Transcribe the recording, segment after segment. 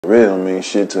really don't mean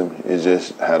shit to me. It's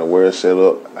just how the world set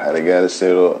up, how they got it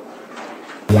set up.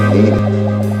 You need it. You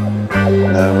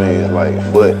know what I mean? It's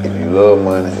like, but if you love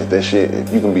money, if that shit,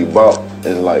 if you can be bought,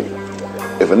 it's like,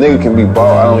 if a nigga can be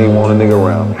bought, I don't even want a nigga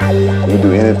around me. You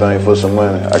do anything for some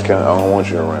money, I don't want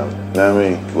you around me. You know what I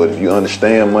mean? But if you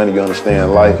understand money, you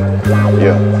understand life,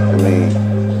 yeah, I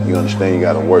mean, you understand you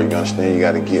gotta work, you understand you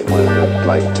gotta get money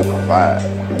to provide.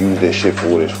 Use that shit for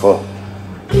what it's for.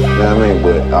 You know what I mean?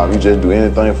 But if you just do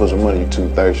anything for some money, you too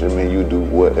thirsty. I mean, you do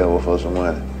whatever for some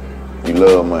money. You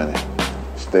love money.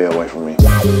 Stay away from me.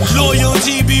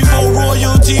 Loyalty before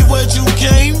royalty, what you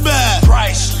came by.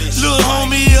 Priceless. Little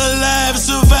homie alive,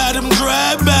 survive them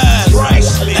drive-bys.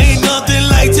 Priceless. Ain't nothing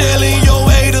like telling your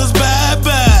haters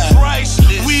bye-bye.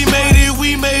 Priceless. We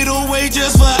made a way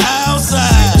just for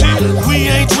outside. We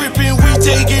ain't tripping, we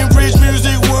taking rich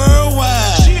music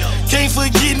worldwide. Can't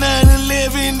forget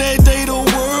 9/11, that day the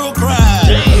world cried.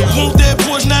 Want that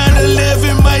Porsche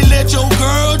 911, might let your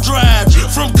girl drive.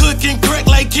 From cooking crack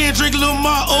like Kendrick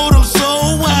Lamar, oh, them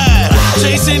so wide.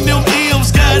 Chasing them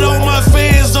M's, got all my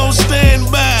fans on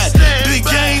standby. The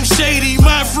game shady,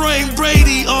 my frame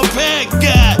Brady, a pack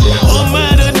guy. A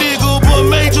minor nigga, but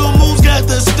major moves got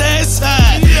the stats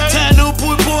high. Time to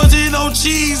put poison on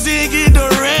cheese and get the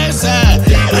rest high.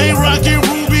 Ain't rocking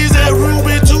rubies at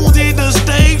Ruby Tuesday, the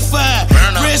steak fire.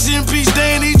 Rest in peace,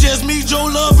 Danny, just me, Joe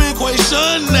Love and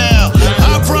Quayshawn now.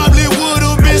 I probably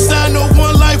would've been signed to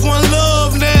One Life, One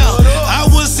Love now. I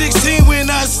was 16 when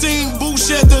I seen Boo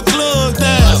shut the club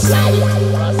down.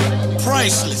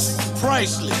 Priceless,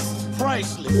 priceless,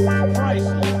 priceless,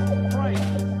 priceless,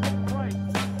 priceless.